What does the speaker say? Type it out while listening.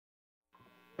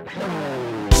Scratching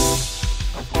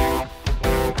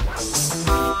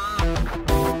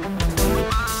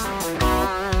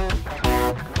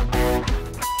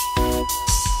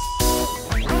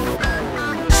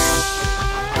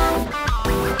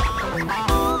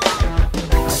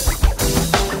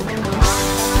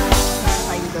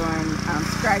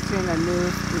a new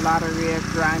Loteria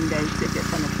Grande ticket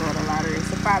from the Florida Lottery. It's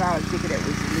a $5 ticket that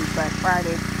was released last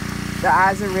Friday. The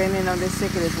odds of winning on this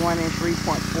ticket is 1 in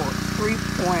 3.98.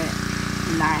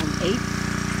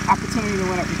 Opportunity to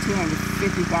win up to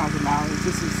 $250,000.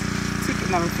 This is ticket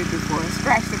number 54.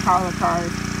 Scratch the caller cards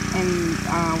and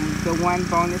the one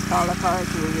bonus caller card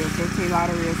to reveal 15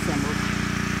 Loteria symbols.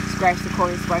 Scratch the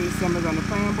corresponding symbols on the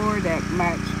playing board that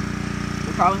match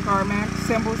the calling card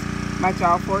symbols. Match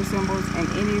all 4 symbols and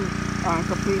any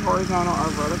complete horizontal or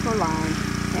vertical line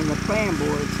in the playing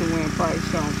board to win prize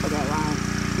shown for that line.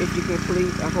 If you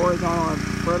complete a horizontal or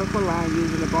vertical line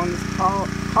using the bonus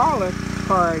caller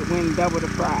card, win double the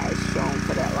prize shown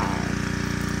for that line.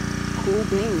 Cool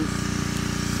beans.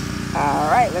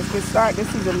 Alright, let's get started. This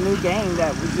is a new game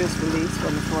that we just released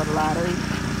from the Florida Lottery.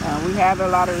 We had a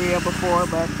Loteria before,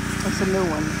 but it's a new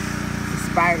one. The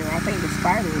spider. I think the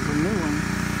spider is a new one.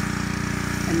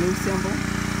 A new symbol.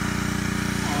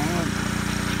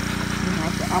 We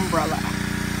have the umbrella.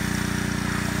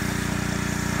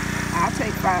 I'll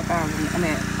take 5,000. I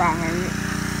mean 500.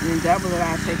 And then double it,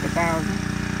 I'll take 1,000.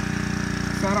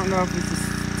 So I don't know if it's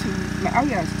two. Oh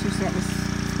yeah, it's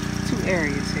two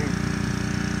areas here.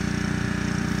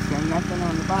 So nothing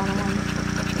on the bottom one.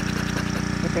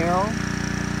 The barrel.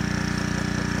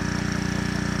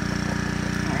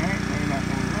 Alright, maybe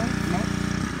nothing on the left. Nope.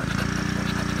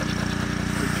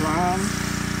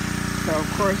 So of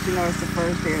course, you know, it's the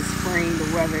first day of spring. The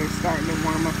weather is starting to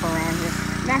warm up around here.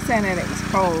 Not saying that it was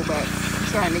cold, but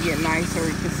it's starting to get nicer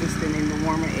and consistent in the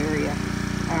warmer area,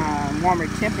 warmer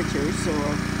temperatures. So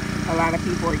a lot of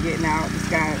people are getting out. This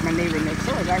guy, my neighbor next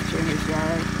door, is actually in his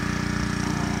yard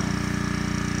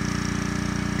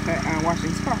washing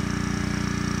his car.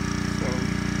 So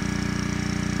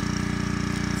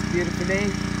it's a beautiful day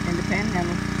in the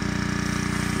Panhandle.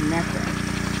 Nothing.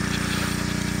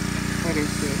 What is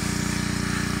this?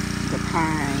 The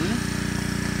pine.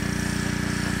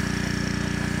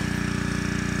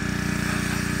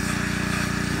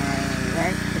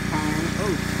 Alright, the pine.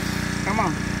 Oh, come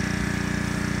on.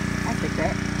 I'll take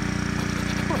that.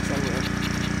 Of course I will.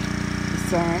 The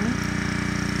sun.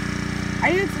 I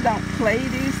usually don't play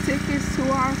these tickets too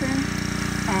often.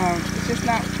 It's just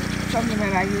not something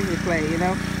that I usually play, you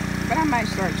know. But I might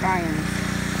start trying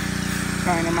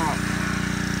them out.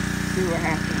 See what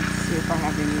happens. See if I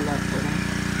have any luck with them.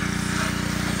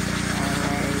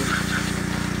 Alright.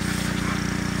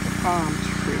 The palm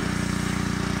tree.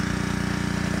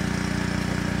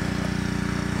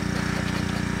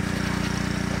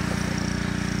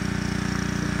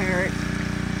 The parrot.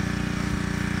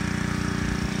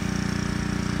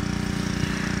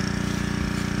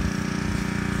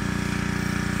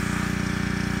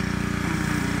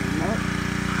 Nope.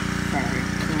 Sorry.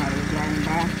 Somebody was driving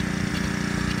by.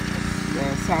 The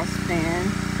saucepan.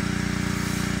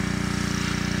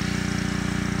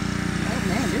 Oh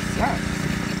man, this sucks.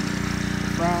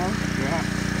 Frog, yeah.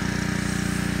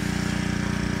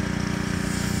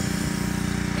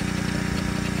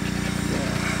 The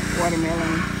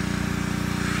watermelon.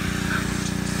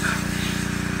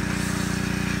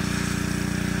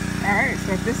 Alright, so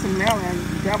if this is a melon,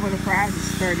 double the price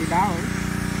is $30.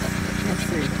 Let's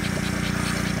see.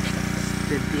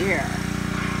 The deer.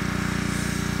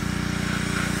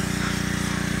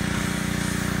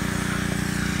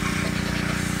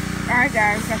 Alright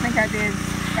guys, I think I did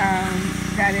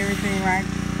got everything right.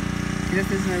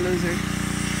 This isn't a loser.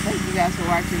 Thank you guys for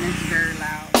watching. It's very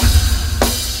loud.